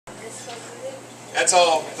That's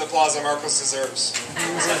all the applause that Marcos deserves.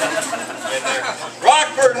 Right there.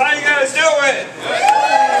 Rockford, how you guys doing?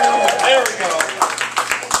 There we go.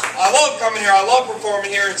 I love coming here. I love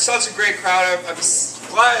performing here. It's such a great crowd. I'm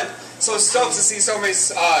glad, so stoked to see so many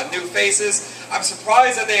new faces. I'm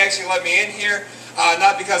surprised that they actually let me in here.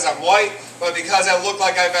 Not because I'm white, but because I look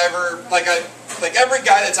like like every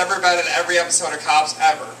guy that's ever been in every episode of Cops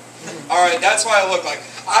ever. All right, that's what I look like.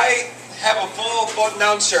 I have a full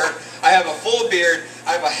button-down shirt. I have a full beard.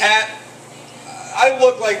 I have a hat. I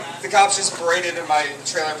look like the cops just paraded in my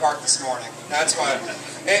trailer park this morning. That's why.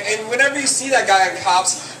 And whenever you see that guy on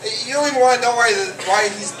Cops, you don't even want to know why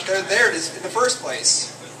they're there in the first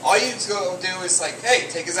place. All you go do is like, hey,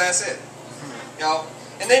 take his ass in. You know.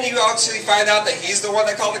 And then you actually find out that he's the one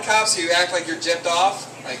that called the cops, so you act like you're gypped off.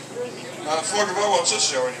 Like, fuck if I watch this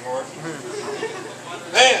show anymore.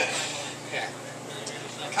 Man. Yeah.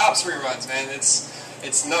 Cops reruns, man.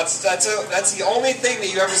 It's nuts. That's the only thing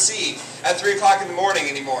that you ever see at 3 o'clock in the morning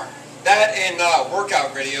anymore. That and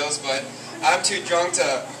workout videos, but I'm too drunk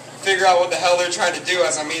to figure out what the hell they're trying to do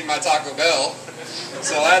as I'm eating my Taco Bell.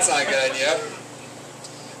 So that's not a good idea.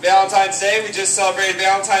 Valentine's Day, we just celebrated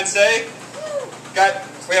Valentine's Day.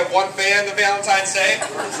 We have one fan of Valentine's Day.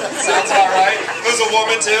 Sounds about right. It was a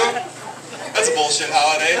woman too. That's a bullshit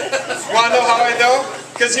holiday. You want to know how I know?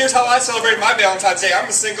 Because here's how I celebrate my Valentine's Day. I'm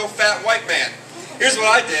a single fat white man. Here's what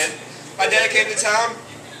I did. My dad came to town.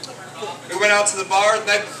 We went out to the bar the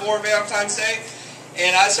night before Valentine's Day,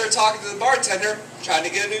 and I started talking to the bartender, trying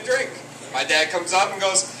to get a new drink. My dad comes up and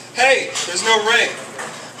goes, "Hey, there's no ring.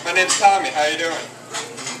 My name's Tommy. How you doing?"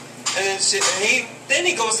 And then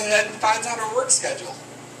he goes ahead and finds out her work schedule.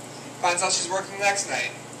 Finds out she's working the next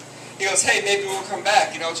night. He goes, "Hey, maybe we'll come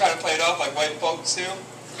back." You know, trying to play it off like white folks do.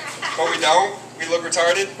 But we don't. We look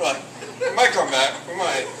retarded. We're like, we might come back. We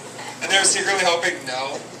might. And they're secretly hoping,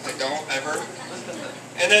 no, I don't ever.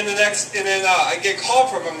 And then I get a call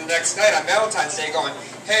from him the next night on Valentine's Day going,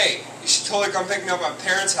 "Hey, you should totally come pick me up at my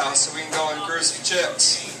parents' house so we can go and cruise for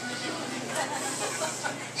chips."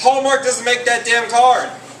 Hallmark doesn't make that damn card.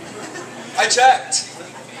 I checked.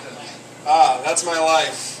 That's my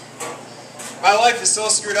life. My life is so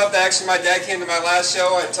screwed up that actually my dad came to my last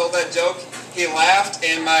show. I told that joke. He laughed,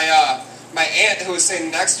 and my aunt who was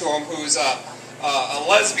sitting next to him, who's a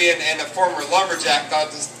lesbian and a former lumberjack,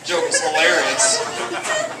 thought this joke was hilarious.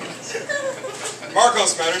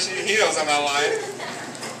 Marcos met her. He knows I'm not lying.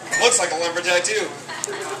 Looks like a lumberjack too.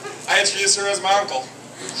 I introduced her as my uncle.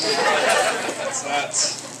 That's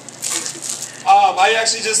nuts. I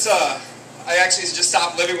actually just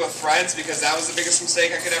stopped living with friends because that was the biggest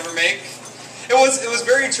mistake I could ever make. It was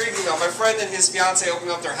very intriguing though. My friend and his fiance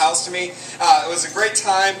opened up their house to me. It was a great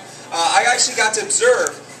time. I actually got to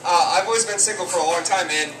observe. I've always been single for a long time,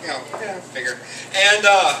 and figure. And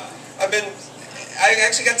I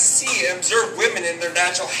actually got to see and observe women in their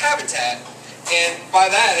natural habitat. And by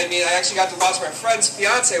that, I mean I actually got to watch my friend's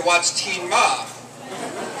fiance watch Teen Mom.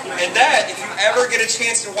 And that, if you ever get a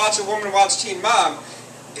chance to watch a woman watch Teen Mom,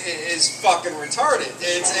 is fucking retarded.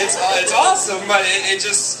 It's awesome, but it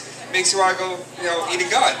just makes you want to go, eat a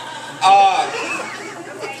gun.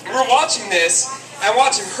 We're watching this. I'm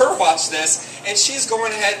watching her watch this, and she's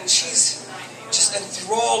going ahead and she's just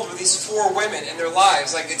enthralled with these 4 women in their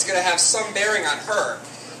lives. Like it's going to have some bearing on her.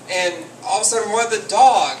 And all of a sudden, one of the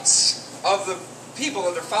dogs of the people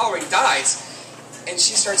that they're following dies, and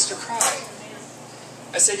she starts to cry.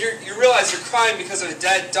 I said, you realize you're crying because of a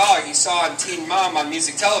dead dog you saw on Teen Mom on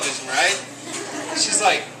music television, right? She's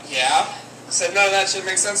like, yeah. I said, none of that should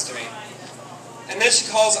make sense to me. And then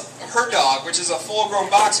she calls her dog, which is a full-grown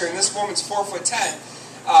boxer, and this woman's 4'10",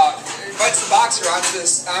 invites the boxer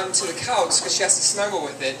onto the couch because she has to snuggle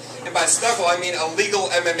with it. And by snuggle, I mean a legal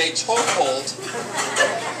MMA chokehold.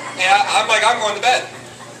 And I'm like, I'm going to bed.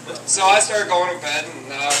 So I started going to bed, and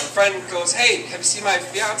my friend goes, "Hey, have you seen my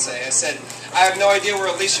fiance?" I said, "I have no idea where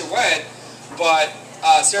Alicia went, but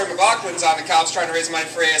Sarah McLaughlin's on the couch trying to raise money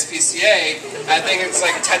for ASPCA. I think it's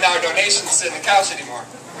like a $10 donation to sit on the couch anymore."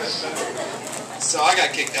 So I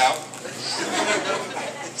got kicked out.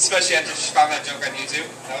 Especially after she found that joke on YouTube.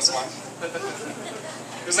 That was fun.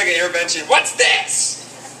 It was like an intervention. What's this?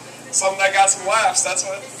 Something that got some laughs, that's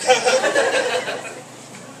what.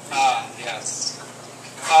 Yes.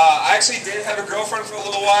 I actually did have a girlfriend for a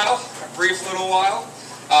little while, a brief little while.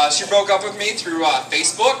 She broke up with me through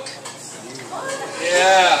Facebook.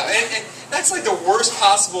 Yeah, and that's like the worst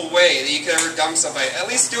possible way that you could ever dump somebody. At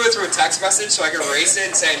least do it through a text message so I can erase it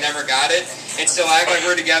and say I never got it, and still act like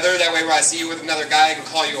we're together. That way when I see you with another guy, I can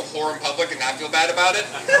call you a whore in public and not feel bad about it.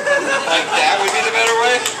 Like that would be the better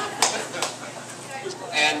way.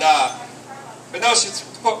 And, but no,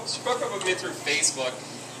 she broke up with me through Facebook.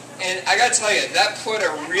 And I gotta tell you, that put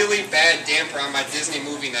a really bad damper on my Disney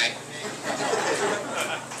movie night.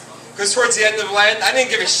 Because towards the end of Aladdin, I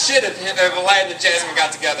didn't give a shit if Aladdin and Jasmine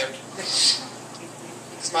got together.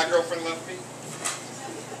 Because my girlfriend left me.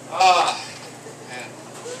 Man.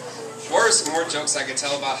 What are some more jokes I could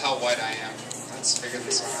tell about how white I am? Let's figure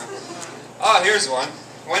this one out. Here's one.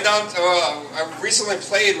 Went down to, I recently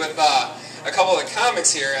played with a couple of the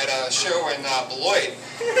comics here at a show in Beloit.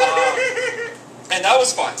 And that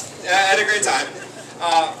was fun. I had a great time.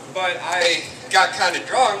 But I got kind of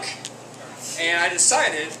drunk, and I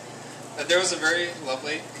decided that there was a very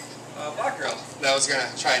lovely black girl that I was going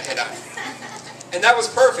to try and hit on. And that was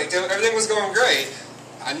perfect. Everything was going great.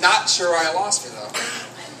 I'm not sure why I lost her, though.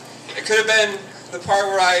 It could have been the part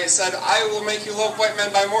where I said, I will make you love white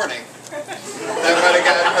men by morning. That might have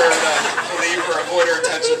gotten her to leave or avoid her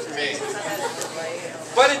attention from me.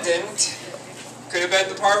 But it didn't. Could have been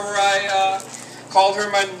the part where I called her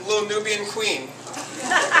my little Nubian queen.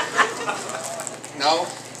 No?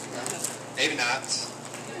 Maybe not.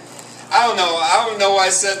 I don't know. I don't know what I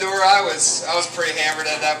said to her. I was pretty hammered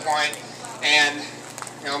at that point. And,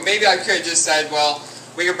 you know, maybe I could have just said, well,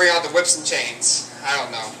 we could bring out the whips and chains. I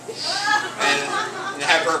don't know. And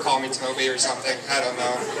have her call me Toby or something. I don't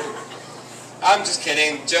know. I'm just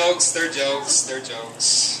kidding. Jokes, they're jokes, they're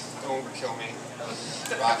jokes. Don't kill me.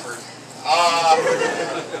 Rockford.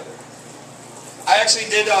 I actually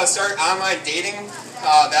did start online dating.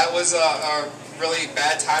 That was a really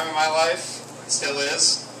bad time in my life. It still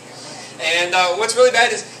is. And what's really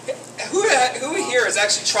bad is, who here has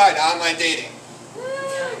actually tried online dating?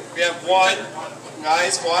 We have one.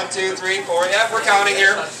 Nice. 1, 2, 3, 4. Yeah, we're counting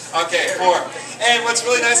here. Okay, 4. And what's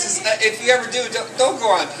really nice is, if you ever do, don't go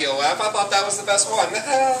on POF. I thought that was the best one.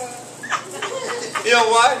 You know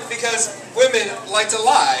why? Because women like to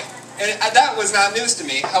lie. And that was not news to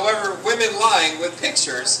me. However, women lying with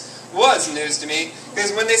pictures was news to me.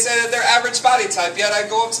 Because when they say that they're average body type, yet I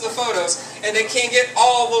go up to the photos, and they can't get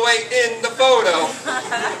all the way in the photo.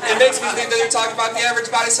 It makes me think that they're talking about the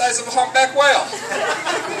average body size of a humpback whale.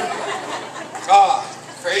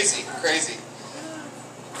 Crazy, crazy.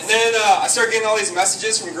 And then I started getting all these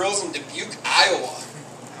messages from girls in Dubuque, Iowa.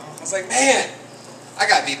 I was like, man, I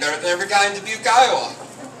gotta be better than every guy in Dubuque, Iowa.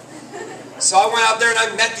 So I went out there and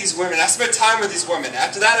I met these women. I spent time with these women.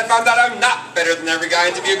 After that, I found out I'm not better than every guy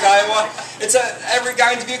in Dubuque, Iowa. Every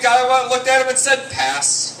guy in Dubuque, Iowa looked at him and said,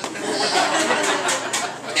 pass.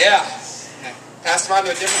 Yeah. Passed him on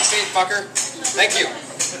to a different state, fucker. Thank you.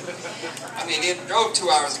 I mean, he drove 2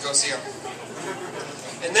 hours to go see him.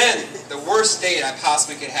 And then, the worst date I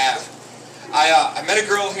possibly could have. I met a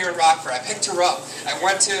girl here in Rockford. I picked her up. I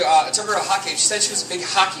took her to hockey. She said she was a big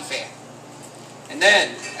hockey fan. And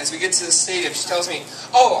then, as we get to the stadium, she tells me,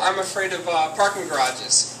 oh, I'm afraid of parking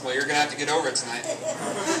garages. Well, you're going to have to get over it tonight.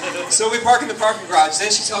 So we park in the parking garage.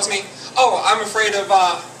 Then she tells me, oh, I'm afraid of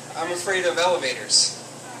elevators.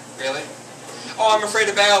 Really? Oh, I'm afraid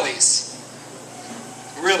of alleys.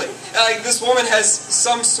 Really? Like, this woman has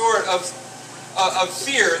some sort of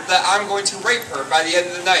fear that I'm going to rape her by the end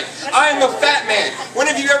of the night. I am a fat man. When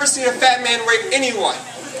have you ever seen a fat man rape anyone?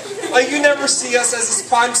 Like, you never see us as a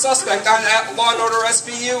prime suspect on Law & Order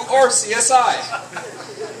SVU or CSI.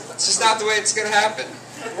 It's just not the way it's going to happen.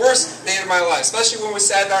 Worst day of my life, especially when we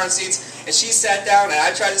sat down in seats, and she sat down, and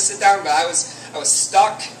I tried to sit down, but I was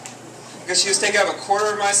stuck, because she was taking up a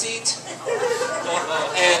quarter of my seat,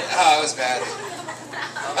 and it was bad.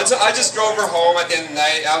 I just drove her home at the end of the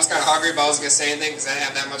night. I was kind of hungry, but I wasn't going to say anything, because I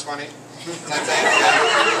didn't have that much money. So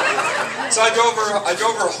I drove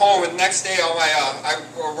her home, and the next day I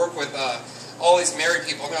work with all these married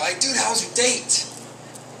people, and they're like, dude, how was your date?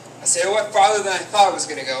 I said, it went farther than I thought it was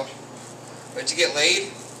going to go. But did you get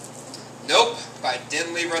laid? Nope, but I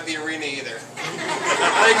didn't leave her at the arena either.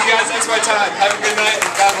 Thank you guys, thanks for my time. Have a good night,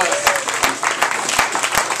 and God bless.